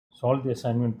Solve the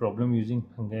assignment problem using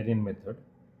Hungarian method.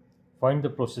 Find the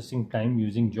processing time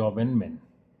using job and men.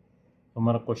 तो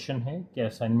हमारा question है कि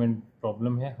assignment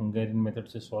problem है, Hungarian method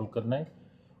से solve करना है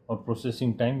और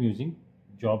processing time using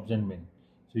jobs and main.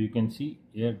 So you can see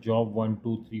air job 1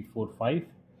 2 3 4 5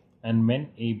 and main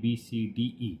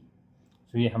ABCDE.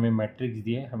 सो ये हमें मैट्रिक्स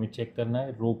दिया है, हमें चेक करना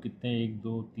है रो कितने 1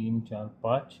 2 3 4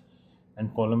 5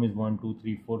 and column is 1 2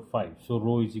 3 4 5. So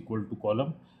row is equal to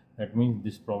column. That means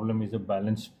this problem is a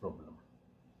balanced problem.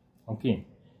 Okay,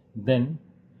 then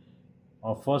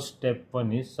our first step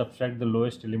one is subtract the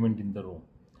lowest element in the row.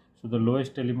 So the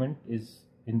lowest element is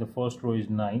in the first row is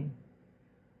 9.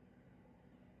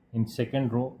 In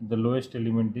second row the lowest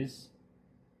element is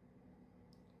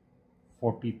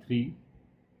 43.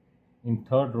 In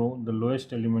third row the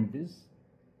lowest element is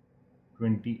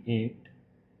 28.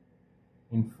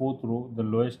 In fourth row the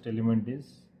lowest element is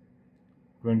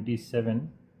 27,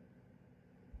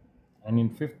 and in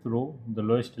fifth row the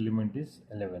lowest element is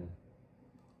 11.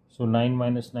 So 9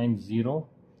 minus 9 0,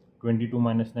 22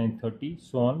 minus 9 30,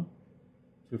 so on.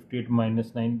 58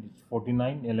 minus 9 is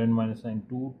 49, 11 minus 9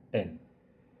 2 10.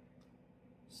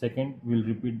 Second, we'll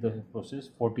repeat the process.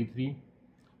 43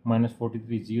 minus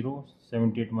 43 0,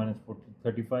 78 minus 40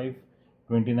 35,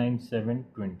 29 7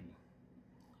 20.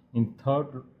 In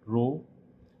third row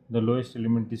the lowest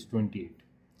element is 28.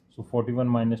 So 41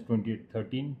 minus 28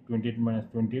 13, 28 minus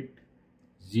 28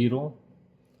 0,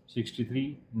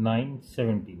 63 9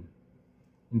 17.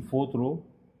 In fourth row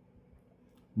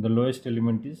the lowest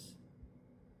element is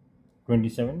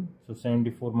 27. So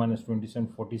 74 minus 27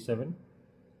 47,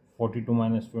 42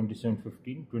 minus 27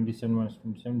 15, 27 minus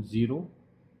 27 0,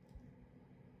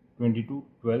 22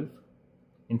 12.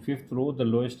 In fifth row the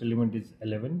lowest element is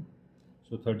 11.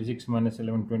 So 36 minus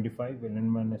 11 25, 11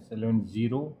 minus 11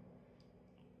 0,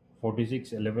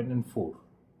 46 11 and 4.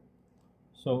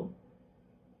 So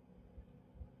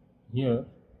here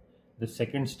the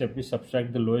second step is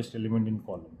subtract the lowest element in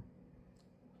column.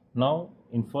 Now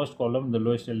in first column the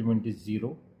lowest element is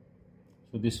 0,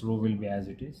 so this row will be as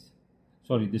it is,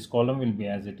 sorry, this column will be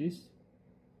as it is.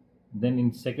 Then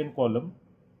in second column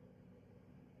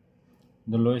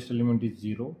the lowest element is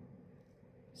 0.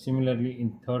 Similarly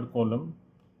in third column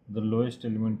the lowest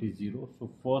element is 0, so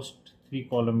first three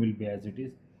column will be as it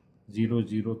is, 0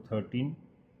 0 13,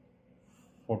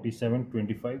 47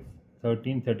 25,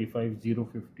 13 35 0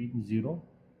 15 0.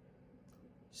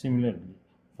 Similarly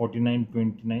 49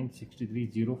 29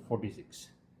 63 0 46.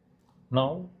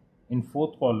 Now in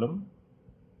fourth column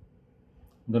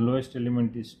the lowest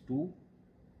element is 2,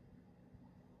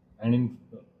 and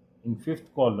in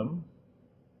fifth column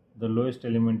the lowest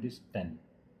element is 10.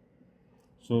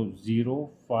 So 0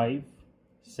 5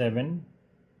 7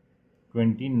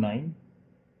 29,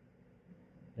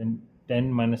 then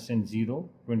 10 minus 10 0,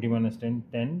 20 minus 10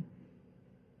 10,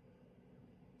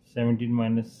 17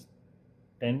 minus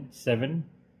 10 7,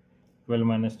 12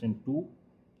 minus 10 2,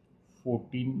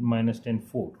 14 minus 10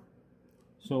 4.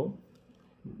 So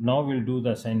now we'll do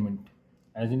the assignment.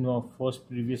 As in our first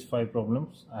previous 5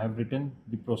 problems, I have written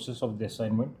the process of the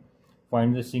assignment.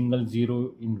 Find the single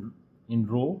zero in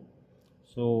row.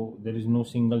 So there is no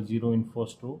single zero in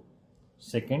first row.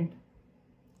 Second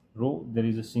row there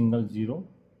is a single zero.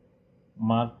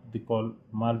 Mark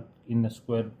in a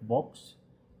square box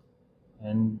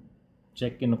and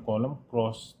check in a column,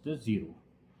 cross the zero.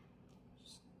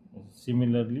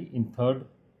 Similarly in third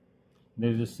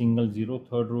there is a single zero.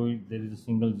 Third row there is a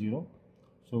single zero,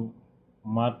 so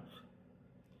mark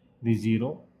the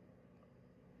zero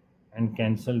and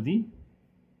cancel the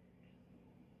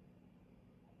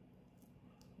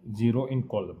zero in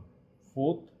column.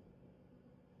 Fourth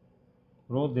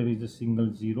row there is a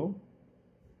single zero.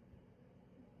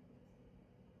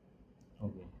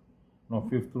 Okay, now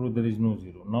fifth row there is no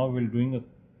zero. Now we're doing a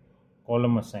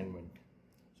column assignment.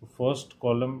 So first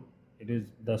column,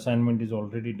 the assignment is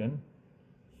already done.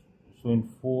 So in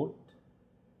fourth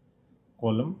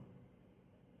column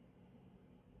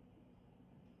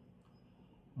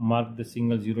mark the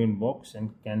single zero in box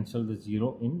and cancel the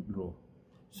zero in row.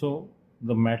 So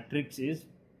the matrix is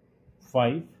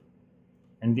 5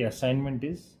 and the assignment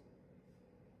is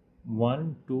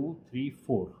 1 2 3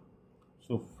 4.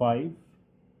 So 5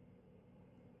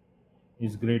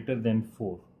 is greater than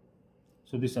 4.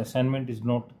 So this assignment is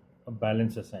not a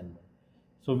balanced assignment.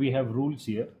 So we have rules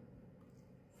here.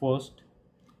 First,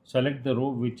 select the row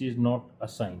which is not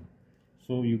assigned.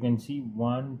 So you can see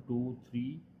 1 2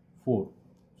 3 4.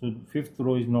 So fifth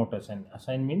row is not assigned.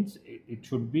 Assigned means it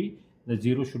should be, the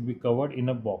zero should be covered in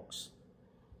a box.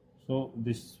 So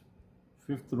this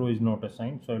fifth row is not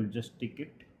assigned, so I will just tick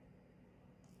it.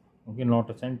 Okay, not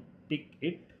assigned, tick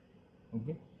it.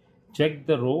 Okay, check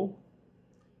the row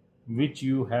which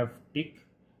you have tick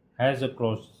has a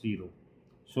cross 0.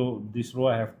 So this row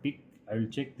I have tick, I will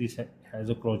check this has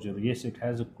a cross 0. Yes, it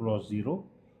has a cross 0.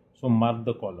 So mark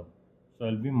the column. So I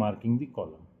will be marking the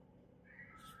column.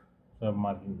 So I am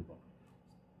marking the column.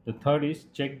 The third is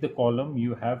check the column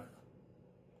you have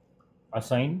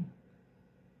assigned.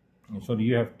 Sorry,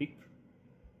 you have tick.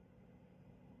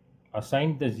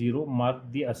 Assign the 0, mark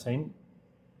the assigned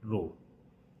row.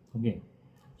 Okay.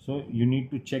 So you need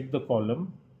to check the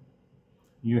column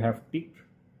you have tick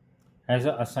has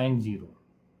a assigned 0.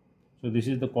 So this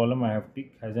is the column I have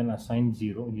tick has an assigned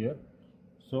 0 here.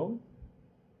 So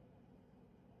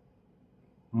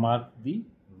mark the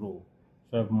row.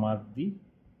 So I have marked the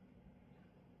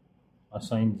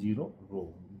assigned 0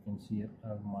 row. You can see here I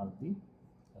have marked the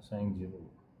assigned 0 row.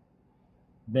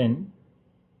 Then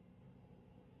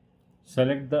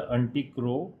select the untick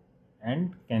row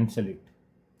and cancel it.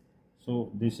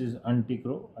 So this is untick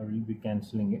row, I will be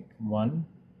cancelling it. 1,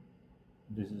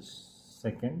 this is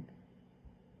second,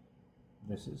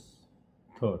 this is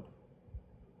third.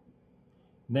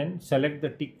 Then select the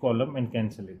tick column and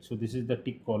cancel it. So this is the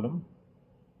tick column,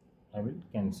 I will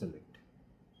cancel it.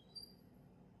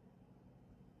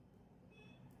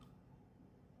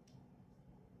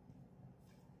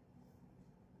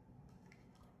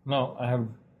 Now I have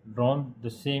drawn the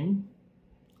same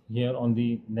here on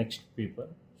the next paper,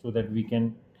 so that we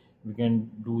can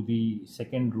do the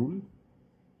second rule.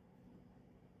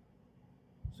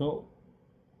 So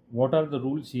what are the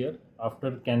rules here?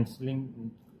 After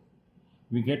cancelling,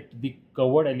 we get the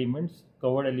covered elements.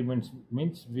 Covered elements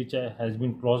means which has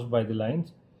been crossed by the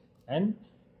lines, and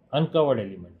uncovered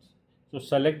elements. So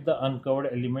select the uncovered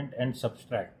element and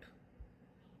subtract.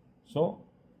 So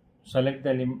select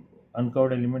the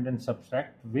uncovered element and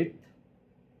subtract with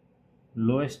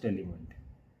lowest element.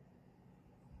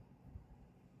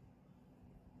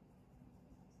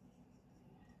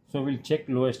 So we'll check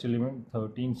lowest element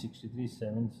 13, 63,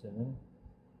 7, 7,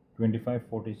 25,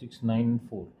 46, 9 and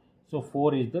 4. So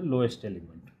 4 is the lowest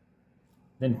element.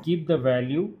 Then keep the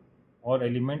value or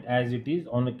element as it is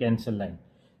on a cancel line.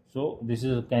 So this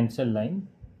is a cancel line.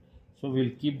 So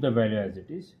we'll keep the value as it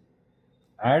is.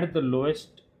 Add the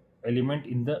lowest element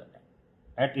in the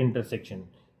at intersection.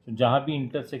 So जहाँ भी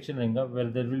intersection रहेगा, where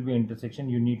there will be intersection,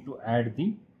 you need to add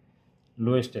the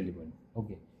lowest element.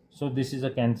 Okay. So this is a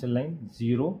cancel line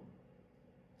 0.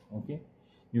 Okay.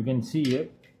 You can see here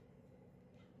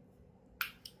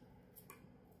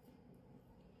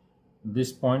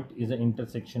this point is an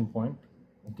intersection point.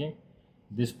 Okay.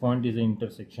 This point is an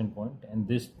intersection point, and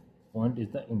this point is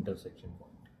the intersection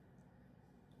point.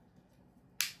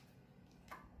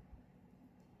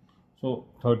 So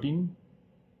 13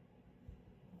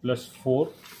 plus 4,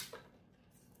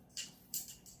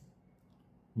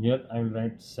 here I will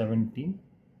write 17.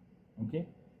 Okay.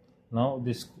 Now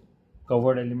this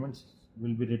covered elements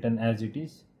will be written as it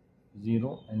is,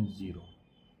 0 and 0.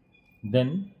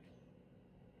 Then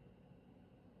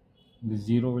the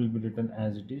 0 will be written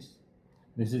as it is.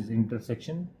 This is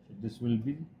intersection, so this will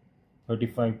be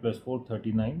 35 plus 4,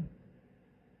 39,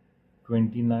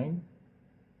 29,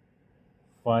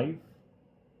 5,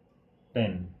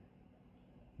 10.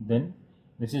 Then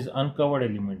this is uncovered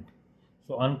element.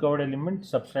 So uncovered element,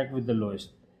 subtract with the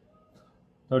lowest.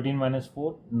 13 minus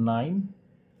 4, 9.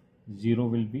 0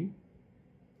 will be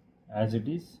as it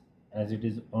is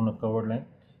on a covered line.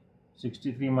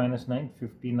 63 minus 9,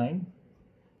 59.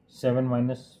 7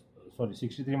 minus, sorry,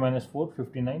 63 minus 4,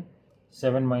 59.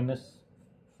 7 minus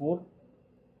 4,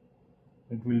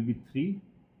 it will be 3.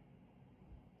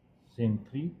 Same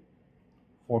 3.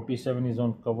 47 is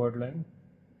on covered line.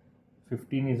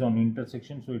 15 is on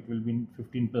intersection, so it will be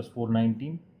 15 plus 4,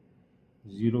 19.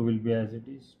 0 will be as it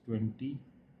is,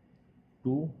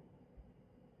 22.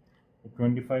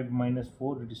 25 minus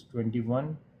 4, it is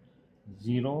 21.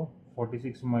 0.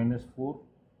 46 minus 4,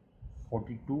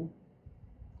 42.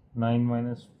 9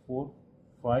 minus 4,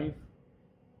 5.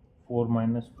 4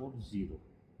 minus 4, 0.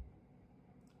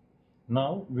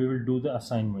 Now we will do the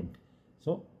assignment.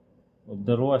 So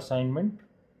the row assignment,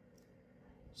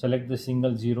 select the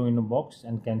single 0 in a box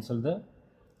and cancel the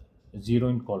 0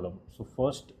 in column. So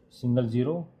first single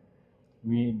 0,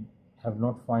 we have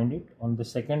not find it. On the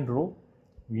second row,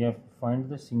 we have to find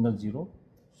the single 0.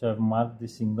 So I have marked the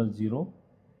single 0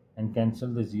 and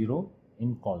cancel the 0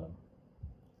 in column.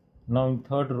 Now in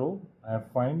third row, I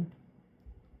have find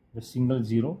the single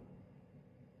 0.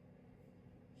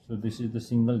 So this is the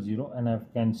single 0, and I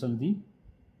have cancelled the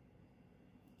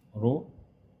row.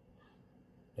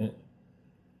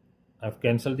 I have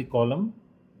cancelled the column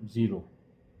 0.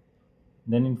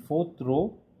 Then in fourth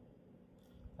row,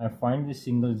 I find this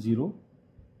single zero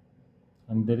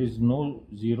and there is no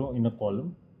zero in a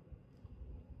column.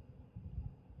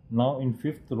 Now in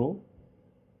fifth row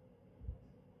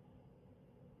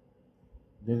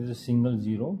there is a single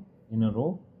zero in a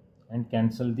row and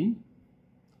cancel the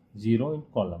zero in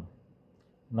column.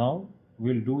 Now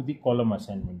we'll do the column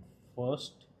assignment.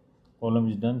 First column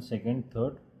is done, second,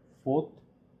 third, fourth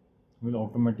will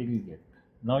automatically get.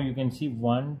 Now you can see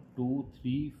 1, 2,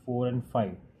 3, 4 and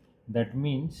 5. That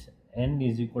means n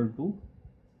is equal to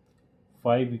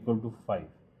 5 equal to 5.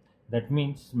 That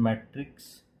means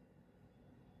matrix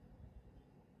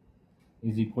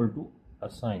is equal to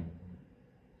assignment.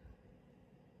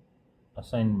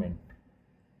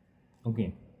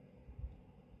 Okay.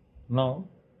 Now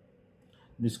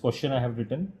this question I have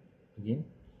written again.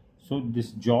 So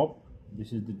this job,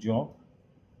 this is the job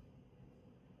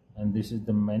and this is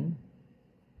the men.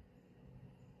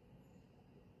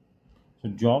 So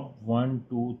job 1,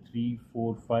 2, 3,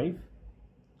 4, 5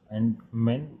 and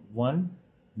men 1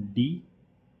 D,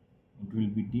 it will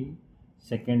be D.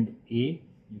 Second A,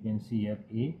 you can see here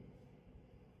A.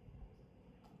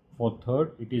 For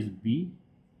third it is B.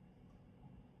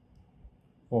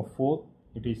 For fourth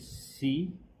it is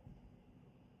C.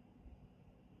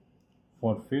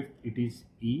 For fifth it is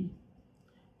E.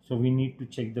 So we need to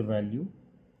check the value.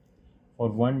 For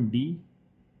 1D,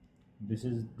 this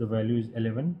is the value is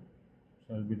 11.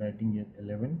 So I'll be writing here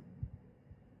 11.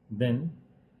 Then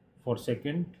for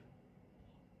second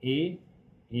A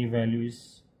value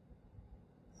is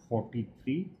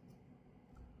 43.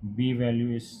 B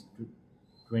value is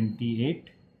 28.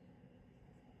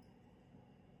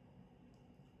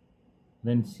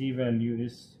 Then C value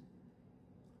is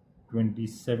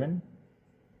 27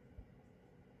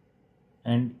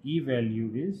 and E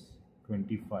value is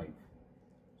 25.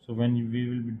 So when we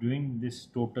will be doing this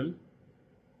total,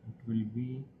 it will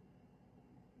be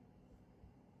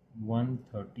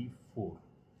 134.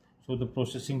 So the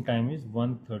processing time is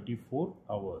 134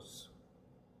 hours.